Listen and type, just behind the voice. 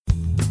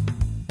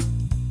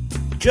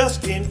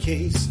Just in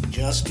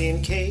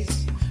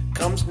case,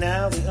 comes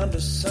now the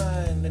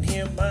undersigned, and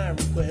hereby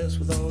request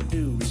with all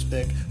due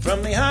respect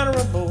from the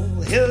Honorable,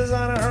 His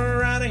Honor,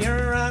 Her Honor,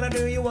 Your Honor,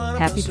 do you want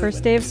to... Happy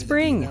first day of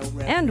spring,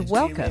 and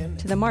welcome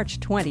to the March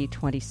 20,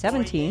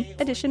 2017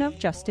 edition of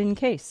Just in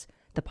Case,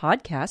 the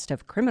podcast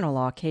of criminal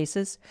law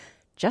cases,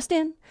 just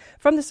in,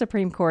 from the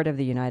Supreme Court of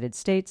the United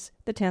States,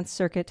 the 10th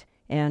Circuit,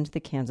 and the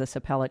Kansas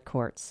Appellate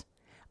Courts.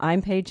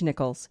 I'm Paige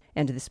Nichols,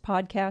 and this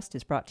podcast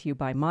is brought to you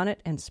by Monett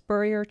and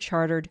Spurrier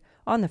Chartered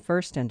on the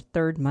first and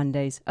third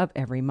Mondays of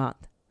every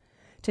month.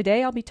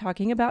 Today I'll be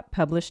talking about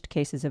published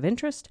cases of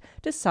interest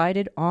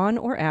decided on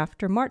or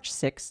after March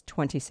 6,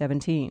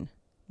 2017.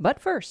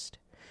 But first,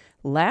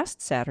 last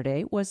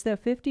Saturday was the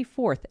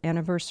 54th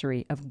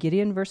anniversary of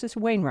Gideon v.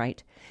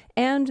 Wainwright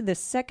and the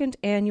second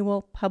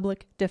annual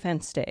Public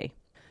Defense Day.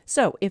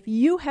 So if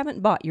you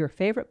haven't bought your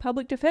favorite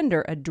public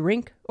defender a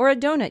drink or a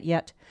donut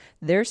yet,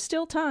 there's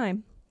still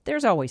time.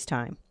 There's always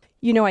time.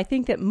 You know, I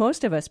think that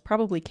most of us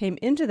probably came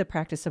into the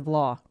practice of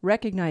law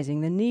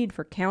recognizing the need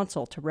for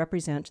counsel to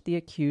represent the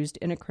accused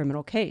in a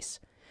criminal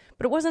case.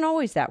 But it wasn't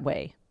always that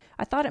way.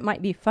 I thought it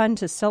might be fun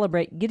to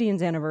celebrate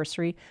Gideon's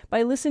anniversary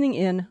by listening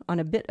in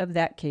on a bit of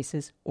that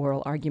case's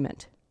oral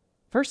argument.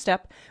 First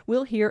up,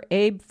 we'll hear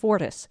Abe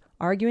Fortas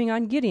arguing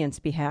on Gideon's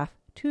behalf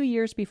 2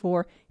 years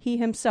before he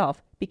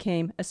himself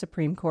became a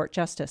Supreme Court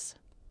justice.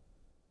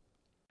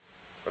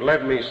 But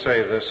let me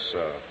say this,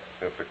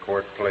 if the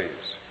court please.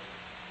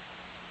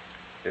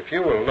 If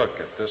you will look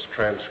at this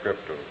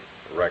transcript of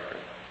the record,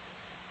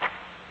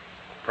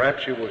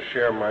 perhaps you will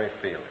share my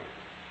feeling,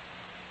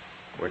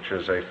 which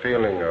is a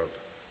feeling of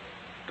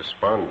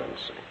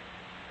despondency.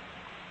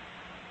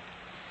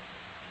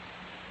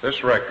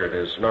 This record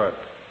does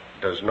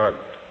not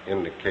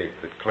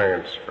indicate that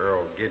Clarence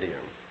Earl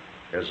Gideon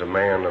is a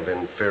man of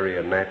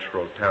inferior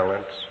natural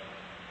talents.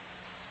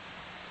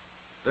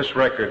 This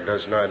record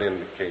does not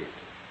indicate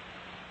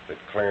that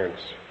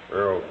Clarence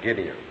Earl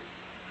Gideon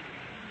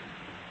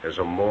is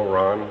a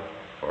moron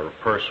or a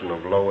person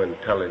of low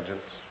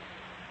intelligence.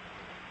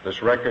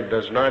 This record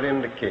does not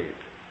indicate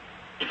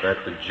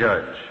that the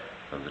judge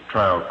of the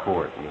trial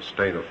court in the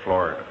state of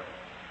Florida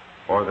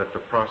or that the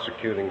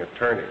prosecuting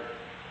attorney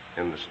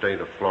in the state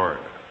of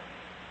Florida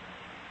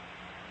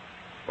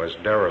was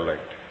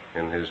derelict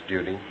in his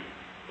duty.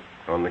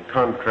 On the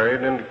contrary,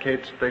 it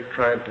indicates they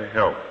tried to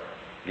help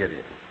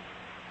Gideon.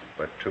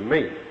 But to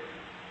me,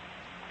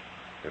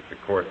 if the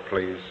court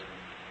please,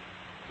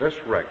 this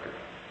record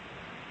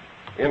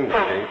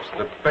indicates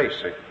the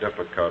basic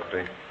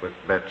difficulty with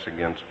bets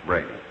against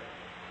Brady.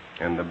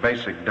 And the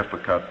basic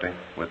difficulty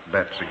with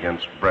bets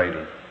against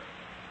Brady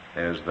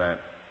is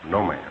that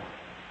no man,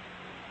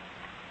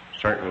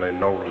 certainly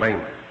no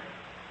layman,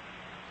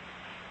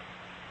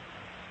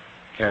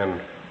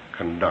 can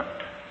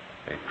conduct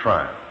a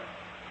trial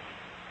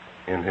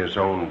in his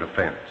own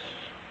defense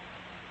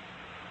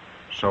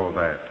so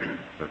that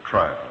the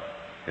trial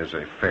is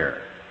a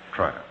fair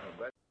trial.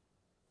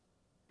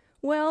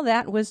 Well,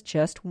 that was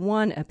just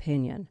one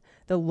opinion.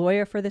 The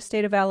lawyer for the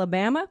state of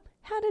Alabama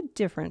had a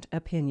different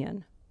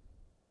opinion.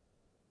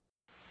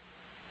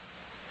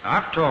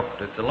 I've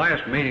talked at the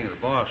last meeting of the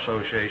Bar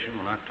Association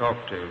when I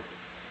talked to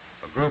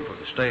a group of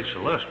the state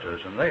solicitors,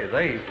 and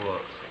they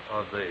were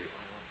of the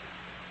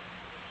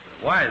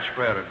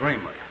widespread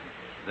agreement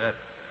that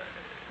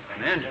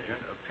an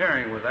indigent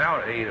appearing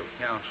without aid of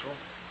counsel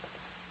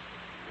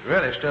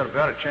really stood a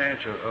better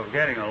chance of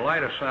getting a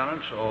lighter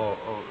sentence or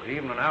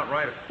even an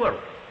outright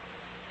acquittal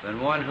than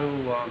one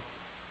who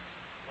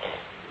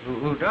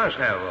does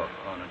have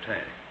an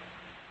attorney.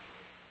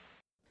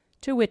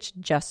 To which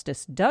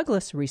Justice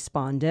Douglas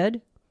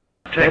responded,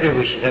 Maybe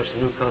we should have some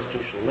new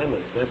constitutional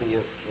amendments. Maybe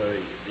if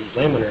these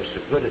laymen are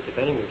so good at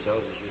defending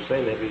themselves, as you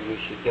say, maybe we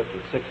should get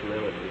the Sixth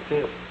Amendment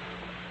repealed.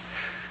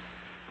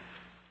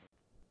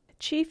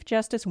 Chief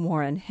Justice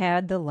Warren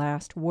had the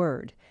last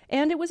word,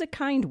 and it was a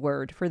kind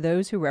word for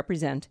those who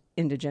represent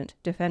indigent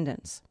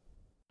defendants.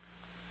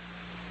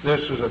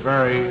 This is a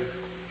very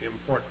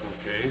important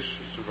case.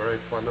 It's a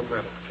very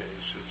fundamental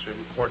case. It's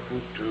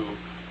important to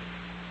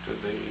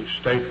the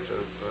state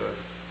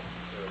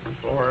of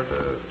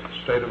Florida,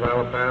 the state of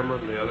Alabama,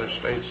 and the other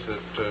states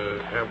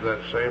that have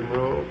that same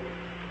rule.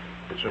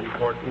 It's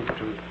important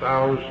to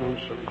thousands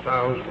and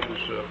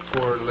thousands of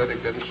poor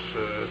litigants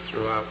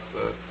throughout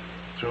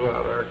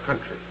our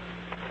country.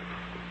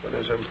 But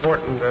as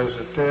important as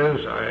it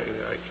is,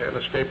 I can't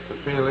escape the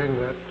feeling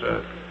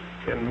that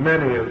in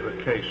many of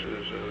the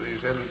cases of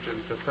these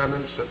indigent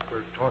defendants that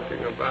we're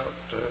talking about,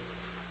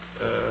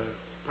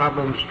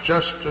 problems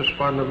just as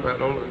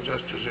fundamental and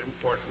just as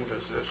important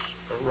as this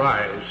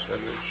arise,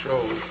 and it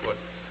shows what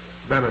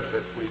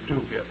benefit we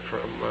do get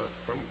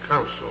from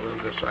counsel in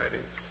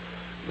deciding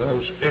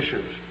those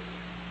issues.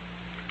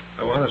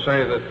 I want to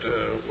say that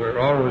we're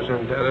always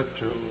indebted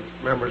to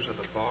members of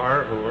the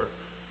bar who are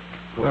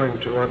willing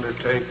to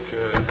undertake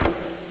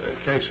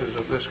cases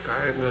of this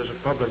kind as a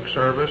public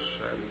service,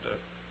 and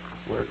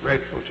we're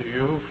grateful to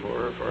you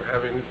for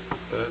having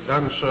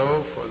done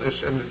so for this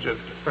indigent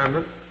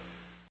defendant.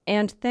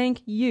 And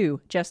thank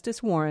you,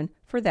 Justice Warren,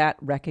 for that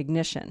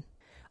recognition.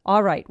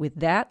 All right, with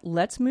that,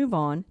 let's move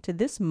on to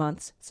this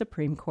month's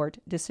Supreme Court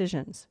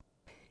decisions.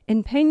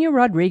 In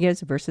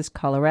Peña-Rodriguez v.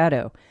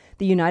 Colorado,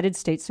 the United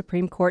States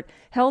Supreme Court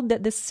held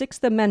that the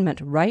Sixth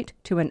Amendment right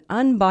to an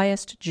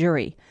unbiased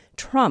jury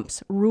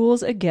trumps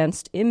rules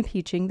against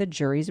impeaching the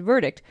jury's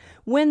verdict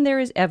when there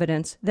is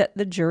evidence that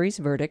the jury's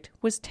verdict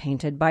was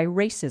tainted by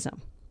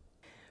racism.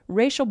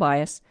 Racial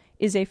bias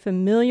is a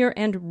familiar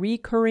and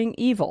recurring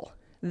evil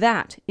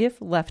that,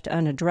 if left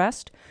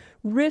unaddressed,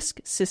 risk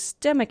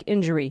systemic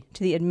injury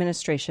to the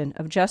administration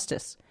of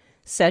justice,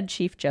 said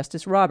Chief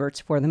Justice Roberts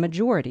for the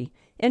majority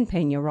in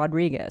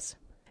Peña-Rodriguez.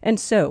 And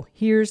so,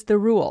 here's the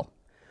rule.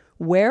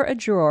 Where a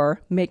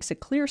juror makes a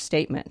clear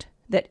statement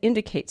that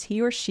indicates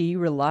he or she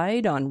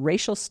relied on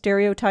racial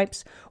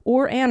stereotypes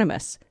or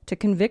animus to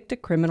convict a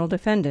criminal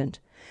defendant,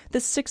 the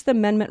Sixth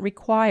Amendment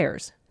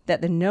requires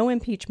that the no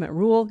impeachment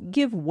rule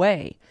give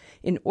way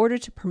in order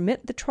to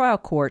permit the trial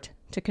court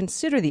to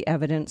consider the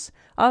evidence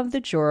of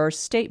the juror's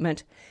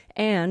statement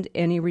and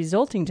any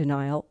resulting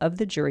denial of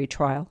the jury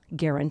trial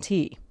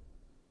guarantee.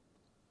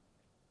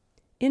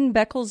 In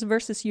Beckles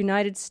v.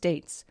 United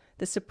States,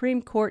 the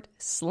Supreme Court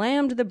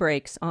slammed the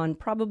brakes on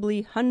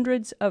probably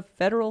hundreds of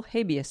federal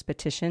habeas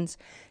petitions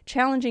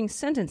challenging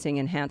sentencing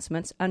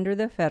enhancements under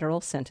the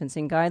federal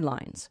sentencing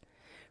guidelines.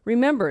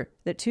 Remember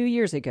that 2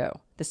 years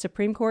ago, the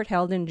Supreme Court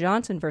held in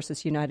Johnson v.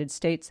 United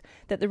States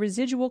that the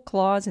residual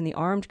clause in the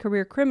Armed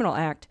Career Criminal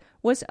Act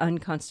was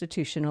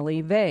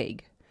unconstitutionally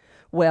vague.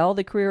 Well,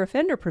 the career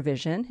offender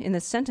provision in the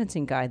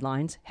sentencing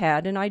guidelines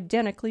had an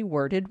identically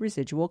worded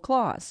residual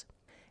clause.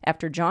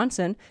 After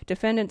Johnson,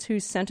 defendants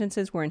whose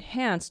sentences were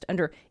enhanced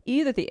under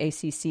either the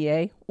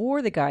ACCA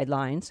or the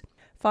guidelines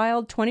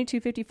filed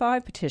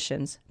 2255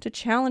 petitions to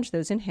challenge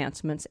those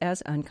enhancements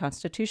as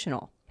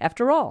unconstitutional.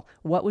 After all,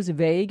 what was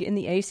vague in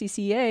the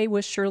ACCA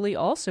was surely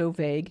also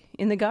vague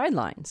in the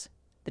guidelines.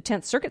 The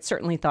Tenth Circuit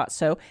certainly thought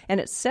so,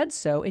 and it said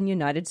so in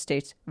United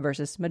States v.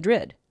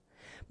 Madrid.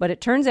 But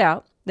it turns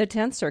out the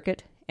Tenth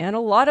Circuit, and a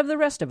lot of the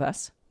rest of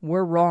us,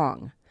 were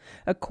wrong.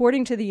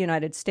 According to the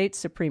United States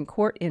Supreme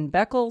Court in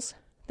Beckles,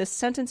 the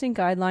sentencing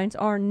guidelines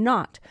are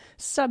not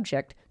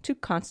subject to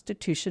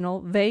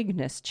constitutional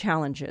vagueness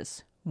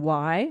challenges.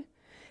 Why?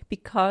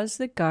 Because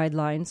the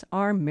guidelines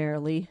are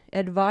merely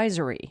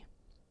advisory.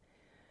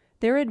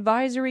 Their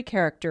advisory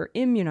character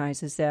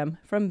immunizes them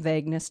from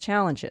vagueness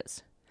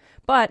challenges.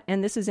 But,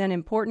 and this is an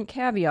important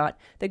caveat,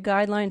 the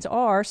guidelines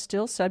are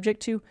still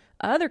subject to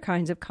other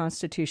kinds of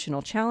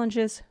constitutional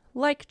challenges,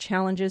 like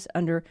challenges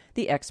under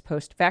the ex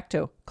post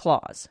facto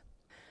clause.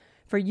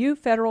 For you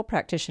federal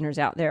practitioners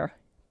out there,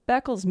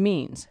 Beckles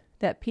means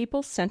that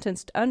people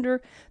sentenced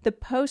under the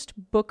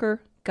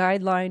post-Booker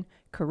guideline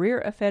career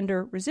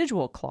offender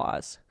residual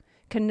clause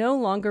can no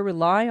longer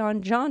rely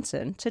on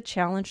Johnson to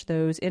challenge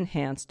those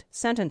enhanced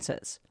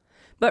sentences.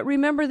 But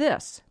remember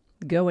this,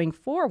 going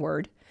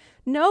forward,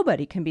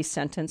 nobody can be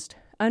sentenced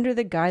under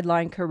the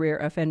guideline career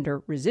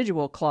offender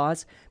residual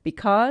clause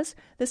because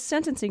the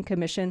Sentencing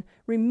Commission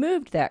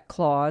removed that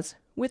clause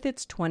with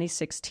its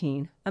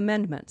 2016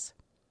 amendments.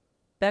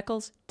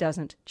 Beckles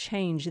doesn't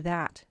change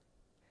that.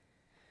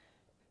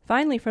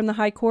 Finally, from the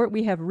High Court,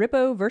 we have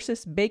Rippo v.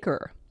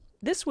 Baker.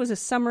 This was a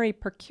summary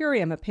per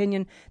curiam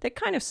opinion that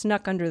kind of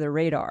snuck under the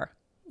radar.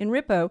 In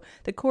Rippo,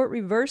 the court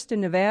reversed a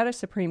Nevada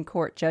Supreme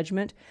Court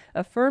judgment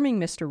affirming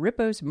Mr.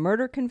 Rippo's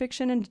murder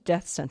conviction and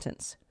death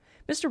sentence.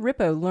 Mr.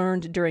 Rippo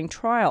learned during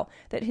trial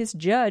that his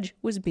judge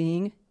was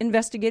being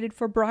investigated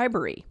for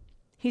bribery.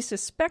 He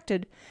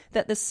suspected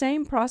that the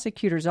same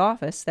prosecutor's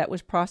office that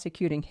was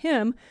prosecuting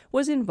him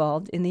was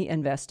involved in the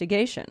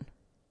investigation.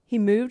 He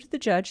moved the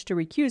judge to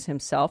recuse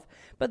himself,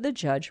 but the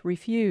judge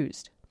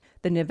refused.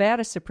 The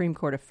Nevada Supreme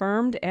Court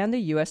affirmed, and the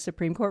U.S.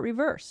 Supreme Court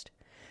reversed.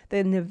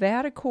 The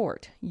Nevada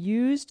court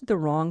used the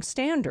wrong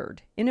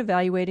standard in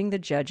evaluating the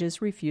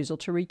judge's refusal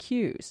to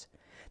recuse.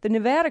 The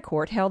Nevada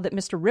court held that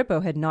Mr. Rippo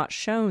had not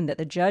shown that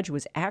the judge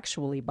was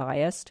actually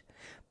biased,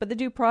 but the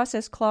Due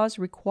Process Clause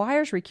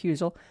requires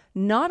recusal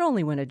not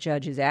only when a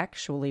judge is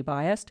actually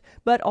biased,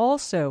 but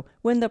also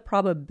when the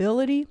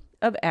probability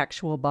of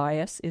actual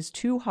bias is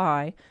too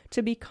high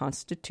to be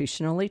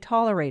constitutionally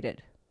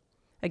tolerated.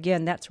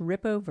 Again, that's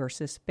Rippo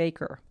versus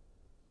Baker.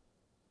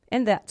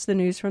 And that's the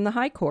news from the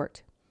High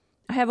Court.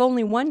 I have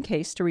only one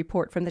case to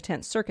report from the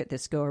Tenth Circuit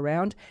this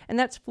go-around, and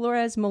that's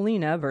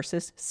Flores-Molina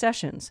versus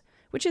Sessions,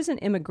 which is an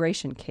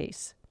immigration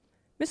case.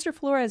 Mr.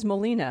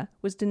 Flores-Molina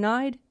was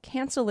denied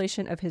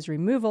cancellation of his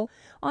removal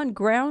on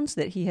grounds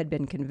that he had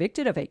been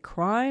convicted of a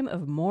crime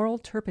of moral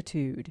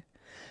turpitude.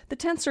 The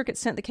Tenth Circuit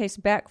sent the case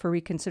back for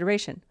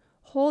reconsideration,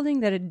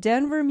 holding that a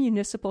Denver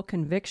municipal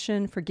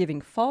conviction for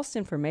giving false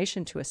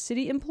information to a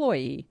city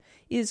employee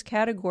is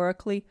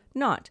categorically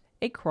not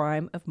a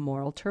crime of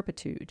moral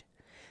turpitude.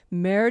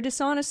 Mere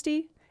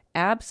dishonesty,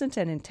 absent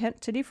an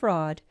intent to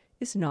defraud,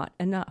 is not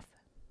enough.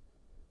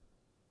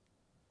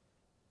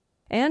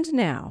 And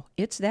now,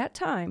 it's that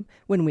time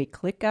when we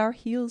click our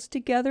heels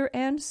together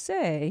and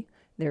say,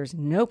 there's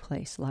no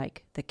place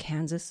like the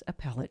Kansas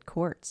appellate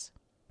courts.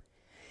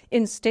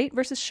 In State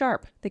v.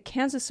 Sharp, the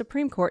Kansas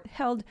Supreme Court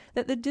held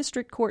that the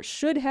district court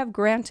should have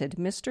granted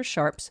Mr.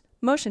 Sharp's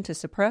motion to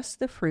suppress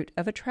the fruit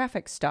of a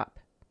traffic stop.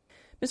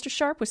 Mr.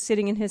 Sharp was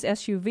sitting in his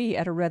SUV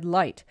at a red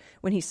light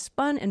when he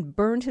spun and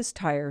burned his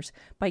tires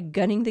by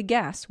gunning the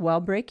gas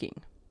while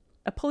braking.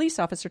 A police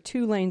officer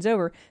 2 lanes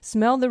over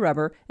smelled the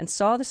rubber and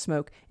saw the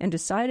smoke and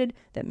decided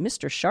that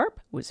Mr. Sharp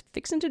was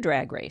fixin' to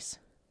drag race.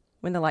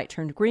 When the light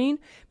turned green,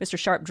 Mr.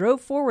 Sharp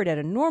drove forward at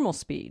a normal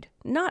speed,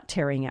 not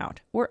tearing out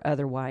or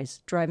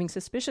otherwise driving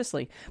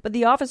suspiciously, but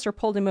the officer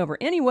pulled him over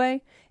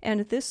anyway,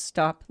 and this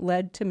stop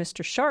led to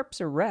Mr. Sharp's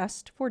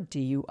arrest for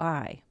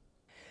DUI.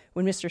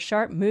 When Mr.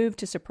 Sharp moved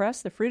to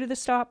suppress the fruit of the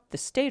stop, the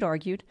state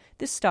argued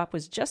this stop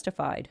was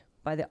justified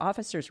by the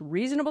officer's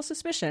reasonable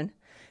suspicion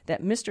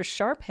that Mr.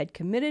 Sharp had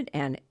committed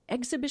an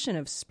exhibition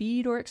of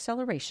speed or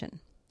acceleration,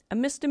 a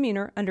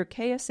misdemeanor under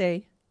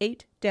KSA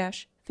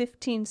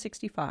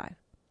 8-1565.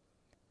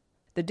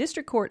 The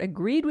district court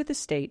agreed with the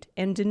state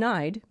and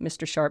denied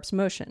Mr. Sharp's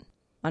motion.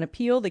 On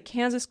appeal, the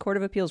Kansas Court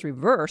of Appeals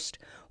reversed,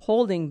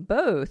 holding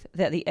both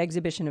that the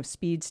exhibition of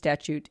speed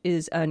statute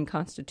is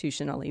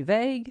unconstitutionally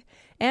vague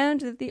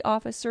and that the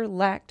officer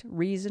lacked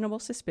reasonable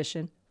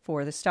suspicion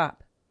for the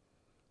stop.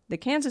 The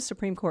Kansas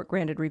Supreme Court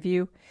granted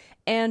review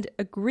and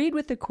agreed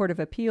with the Court of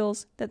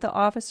Appeals that the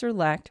officer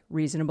lacked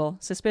reasonable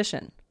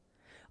suspicion.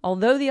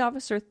 Although the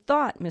officer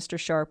thought Mr.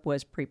 Sharp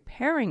was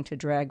preparing to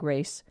drag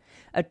race,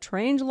 a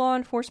trained law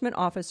enforcement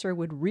officer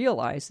would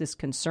realize this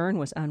concern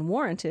was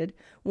unwarranted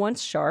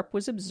once Sharp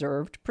was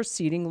observed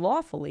proceeding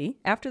lawfully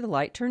after the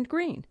light turned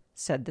green,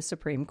 said the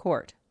Supreme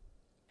Court.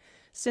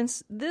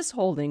 Since this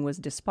holding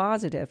was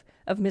dispositive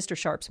of Mr.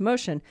 Sharp's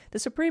motion, the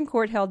Supreme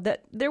Court held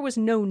that there was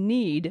no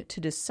need to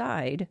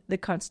decide the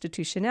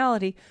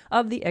constitutionality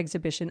of the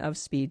exhibition of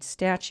speed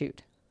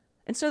statute.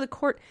 And so the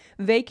court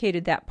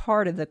vacated that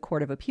part of the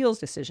Court of Appeals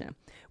decision,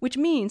 which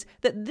means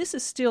that this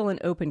is still an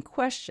open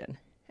question.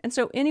 And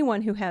so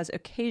anyone who has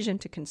occasion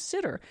to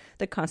consider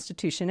the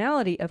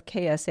constitutionality of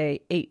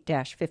KSA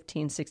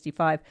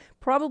 8-1565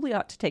 probably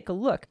ought to take a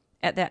look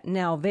at that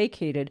now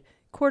vacated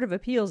Court of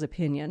Appeals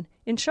opinion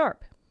in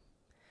Sharp.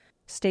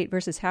 State v.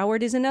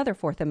 Howard is another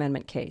Fourth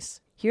Amendment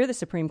case. Here the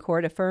Supreme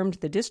Court affirmed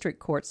the district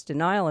court's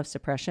denial of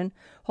suppression,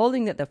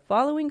 holding that the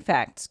following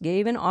facts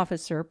gave an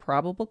officer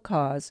probable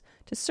cause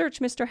to search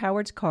Mr.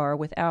 Howard's car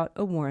without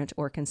a warrant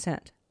or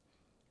consent.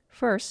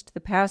 First,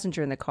 the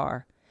passenger in the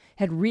car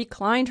had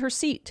reclined her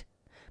seat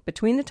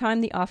between the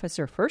time the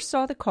officer first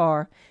saw the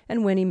car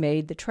and when he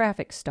made the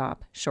traffic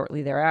stop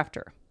shortly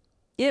thereafter.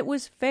 It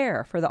was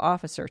fair for the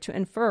officer to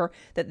infer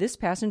that this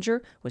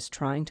passenger was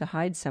trying to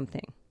hide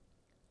something.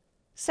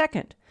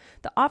 Second,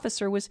 the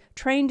officer was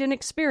trained and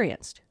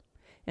experienced,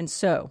 and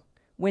so,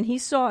 when he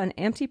saw an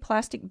empty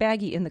plastic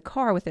baggie in the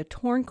car with a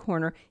torn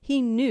corner,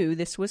 he knew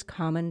this was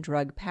common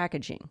drug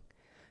packaging.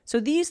 So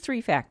these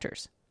 3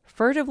 factors,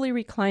 furtively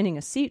reclining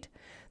a seat,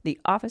 the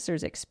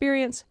officer's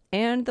experience,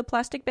 and the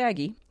plastic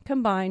baggie,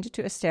 combined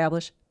to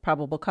establish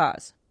probable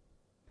cause.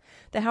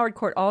 The Howard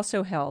Court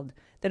also held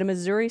that a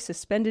Missouri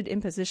suspended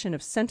imposition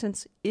of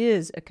sentence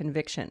is a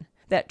conviction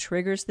that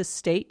triggers the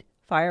state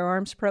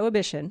firearms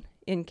prohibition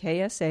in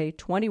KSA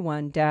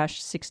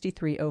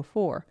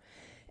 21-6304,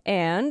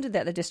 and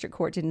that the district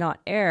court did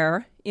not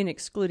err in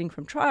excluding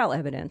from trial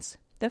evidence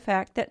the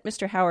fact that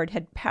Mr. Howard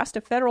had passed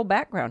a federal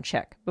background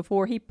check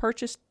before he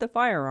purchased the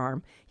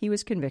firearm he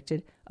was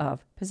convicted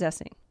of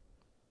possessing.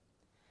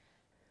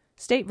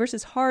 State v.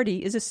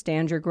 Hardy is a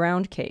stand your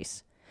ground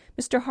case.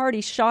 Mr. Hardy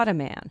shot a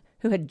man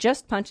who had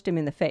just punched him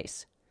in the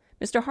face.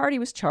 Mr. Hardy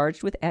was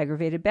charged with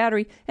aggravated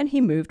battery, and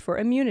he moved for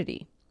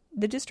immunity.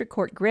 The district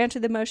court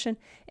granted the motion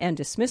and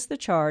dismissed the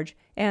charge,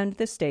 and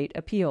the state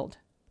appealed.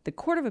 The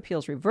Court of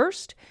Appeals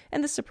reversed,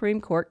 and the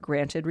Supreme Court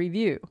granted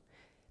review.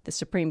 The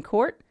Supreme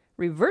Court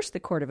reversed the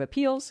Court of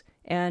Appeals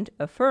and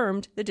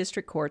affirmed the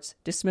district court's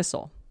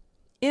dismissal.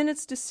 In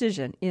its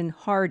decision in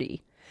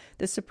Hardy,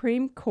 the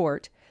Supreme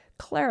Court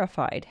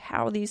clarified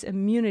how these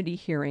immunity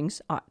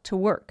hearings ought to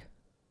work.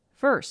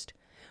 First,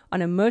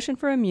 on a motion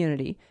for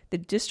immunity, the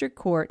district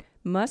court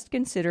must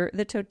consider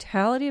the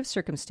totality of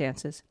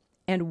circumstances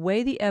and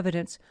weigh the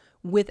evidence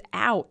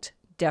without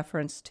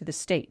deference to the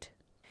state,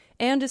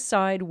 and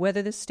decide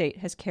whether the state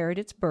has carried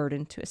its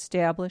burden to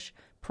establish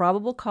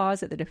probable cause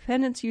that the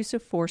defendant's use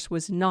of force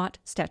was not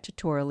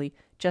statutorily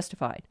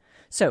justified.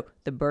 So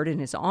the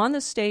burden is on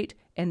the state,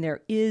 and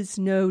there is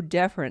no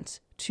deference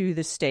to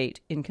the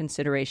state in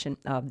consideration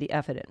of the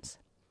evidence.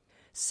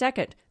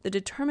 Second, the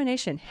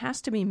determination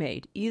has to be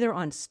made either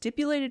on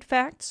stipulated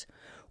facts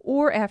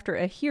or after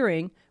a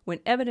hearing when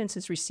evidence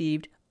is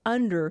received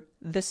under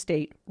the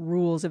state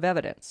rules of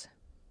evidence.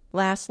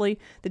 Lastly,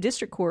 the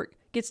district court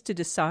gets to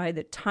decide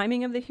the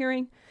timing of the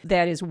hearing,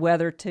 that is,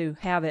 whether to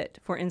have it,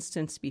 for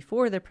instance,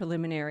 before the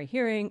preliminary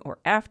hearing or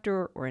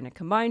after or in a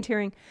combined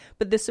hearing.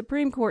 But the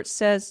Supreme Court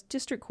says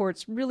district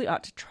courts really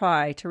ought to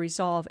try to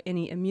resolve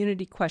any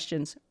immunity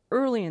questions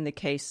early in the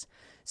case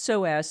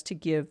so as to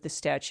give the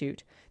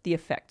statute the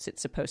effects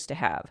it's supposed to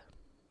have.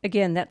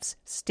 Again, that's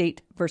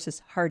State v.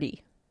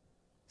 Hardy.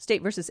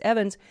 State v.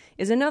 Evans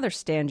is another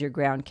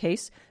stand-your-ground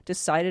case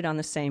decided on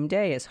the same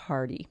day as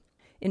Hardy.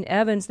 In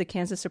Evans, the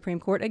Kansas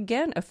Supreme Court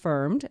again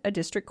affirmed a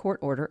district court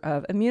order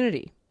of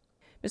immunity.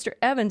 Mr.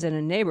 Evans and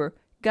a neighbor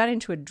got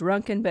into a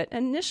drunken but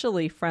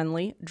initially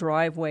friendly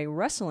driveway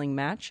wrestling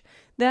match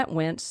that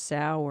went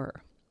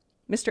sour.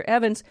 Mr.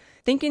 Evans,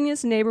 thinking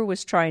his neighbor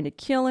was trying to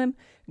kill him,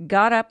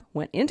 got up,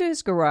 went into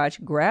his garage,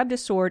 grabbed a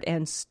sword,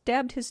 and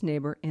stabbed his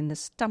neighbor in the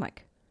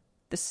stomach.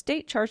 The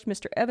state charged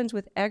Mr. Evans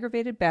with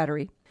aggravated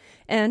battery,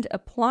 and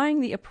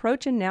applying the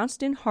approach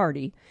announced in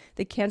Hardy,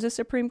 the Kansas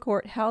Supreme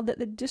Court held that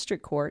the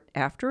district court,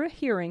 after a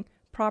hearing,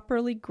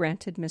 properly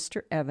granted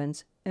Mr.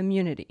 Evans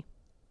immunity.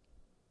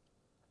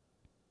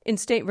 In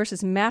State v.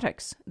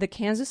 Maddox, the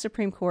Kansas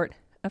Supreme Court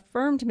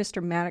affirmed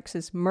Mr.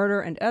 Maddox's murder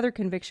and other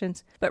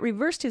convictions, but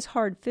reversed his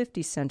hard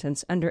 50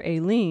 sentence under a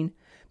lien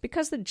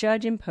because the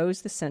judge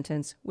imposed the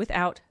sentence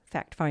without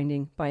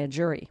fact-finding by a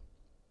jury.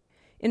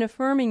 In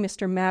affirming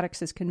Mr.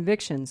 Maddox's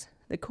convictions,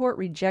 the court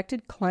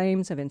rejected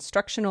claims of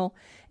instructional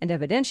and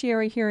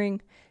evidentiary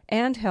hearing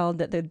and held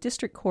that the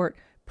district court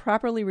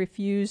properly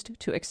refused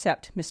to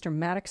accept Mr.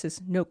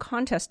 Maddox's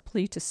no-contest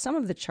plea to some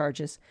of the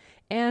charges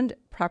and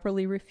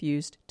properly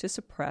refused to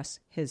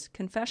suppress his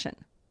confession.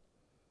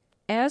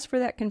 As for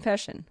that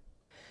confession,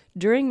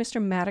 during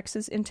Mr.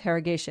 Maddox's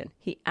interrogation,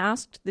 he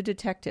asked the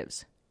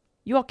detectives,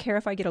 "You all care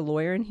if I get a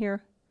lawyer in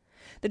here?"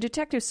 The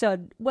detective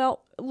said,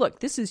 "Well, look,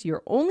 this is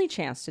your only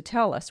chance to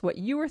tell us what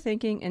you were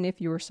thinking and if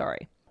you were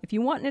sorry. If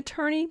you want an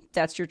attorney,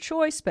 that's your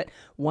choice, but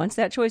once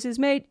that choice is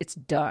made, it's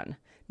done.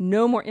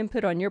 No more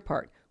input on your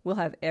part. We'll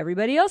have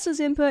everybody else's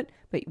input,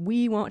 but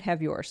we won't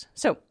have yours.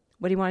 So,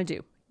 what do you want to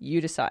do?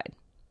 You decide."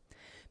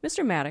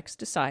 Mr. Maddox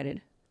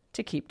decided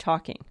to keep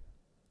talking.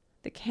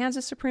 The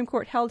Kansas Supreme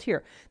Court held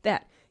here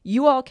that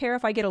 "you all care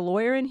if I get a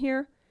lawyer in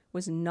here"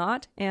 was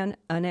not an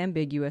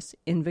unambiguous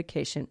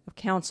invocation of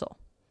counsel.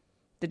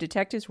 The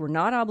detectives were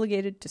not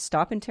obligated to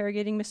stop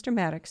interrogating Mr.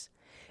 Maddox,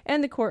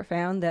 and the court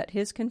found that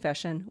his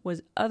confession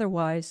was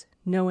otherwise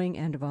knowing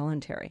and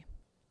voluntary.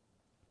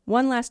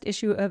 One last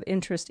issue of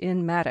interest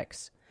in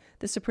Maddox.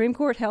 The Supreme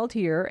Court held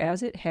here,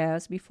 as it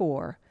has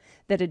before,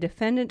 that a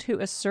defendant who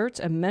asserts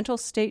a mental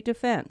state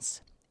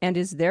defense and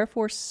is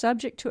therefore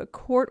subject to a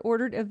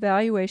court-ordered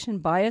evaluation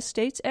by a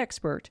state's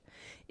expert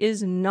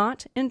is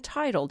not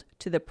entitled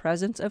to the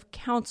presence of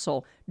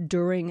counsel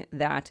during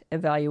that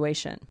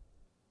evaluation.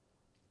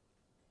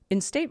 In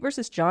State v.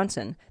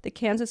 Johnson, the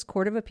Kansas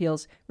Court of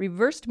Appeals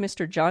reversed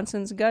Mr.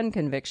 Johnson's gun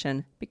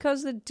conviction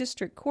because the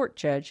district court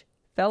judge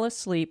fell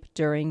asleep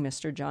during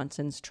Mr.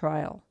 Johnson's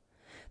trial.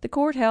 The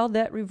court held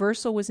that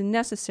reversal was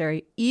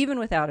necessary even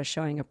without a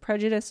showing of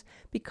prejudice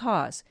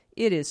because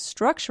it is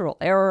structural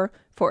error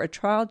for a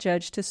trial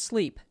judge to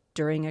sleep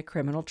during a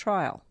criminal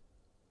trial.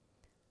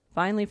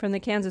 Finally, from the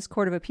Kansas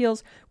Court of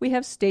Appeals, we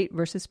have State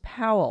v.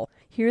 Powell.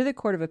 Here the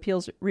Court of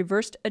Appeals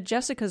reversed a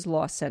Jessica's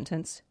Law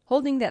sentence,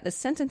 holding that the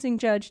sentencing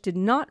judge did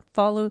not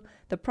follow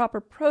the proper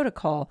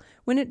protocol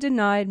when it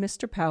denied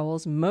Mr.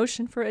 Powell's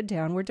motion for a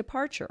downward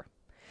departure.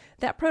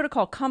 That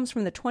protocol comes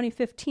from the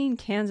 2015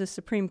 Kansas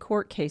Supreme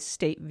Court case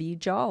State v.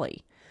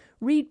 Jolly.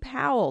 Read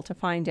Powell to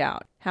find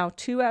out how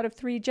 2 out of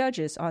 3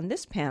 judges on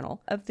this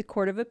panel of the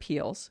Court of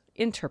Appeals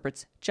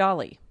interprets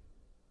Jolly.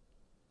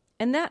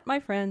 And that, my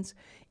friends,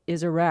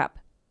 is a wrap.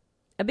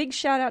 A big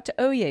shout out to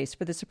Oyez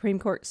for the Supreme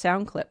Court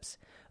sound clips.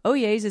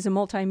 Oyez is a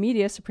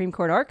multimedia Supreme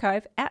Court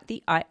archive at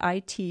the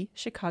IIT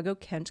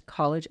Chicago-Kent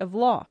College of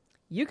Law.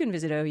 You can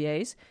visit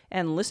Oyez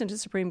and listen to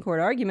Supreme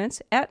Court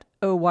arguments at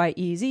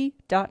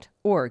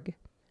oyez.org.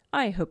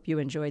 I hope you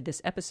enjoyed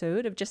this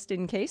episode of Just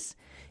In Case.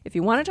 If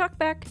you want to talk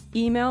back,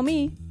 email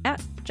me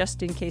at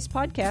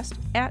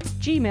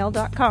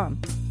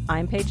justincasepodcast@gmail.com.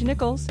 I'm Paige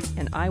Nichols,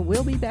 and I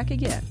will be back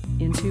again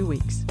in 2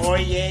 weeks.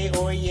 Oyez,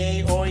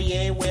 oyez,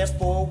 oyez,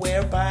 wherefore,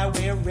 whereby,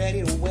 we're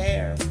ready to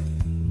wear.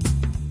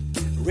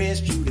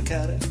 Res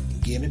judicata,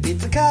 give me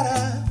pizza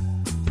cotta,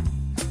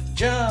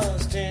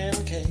 just in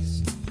case.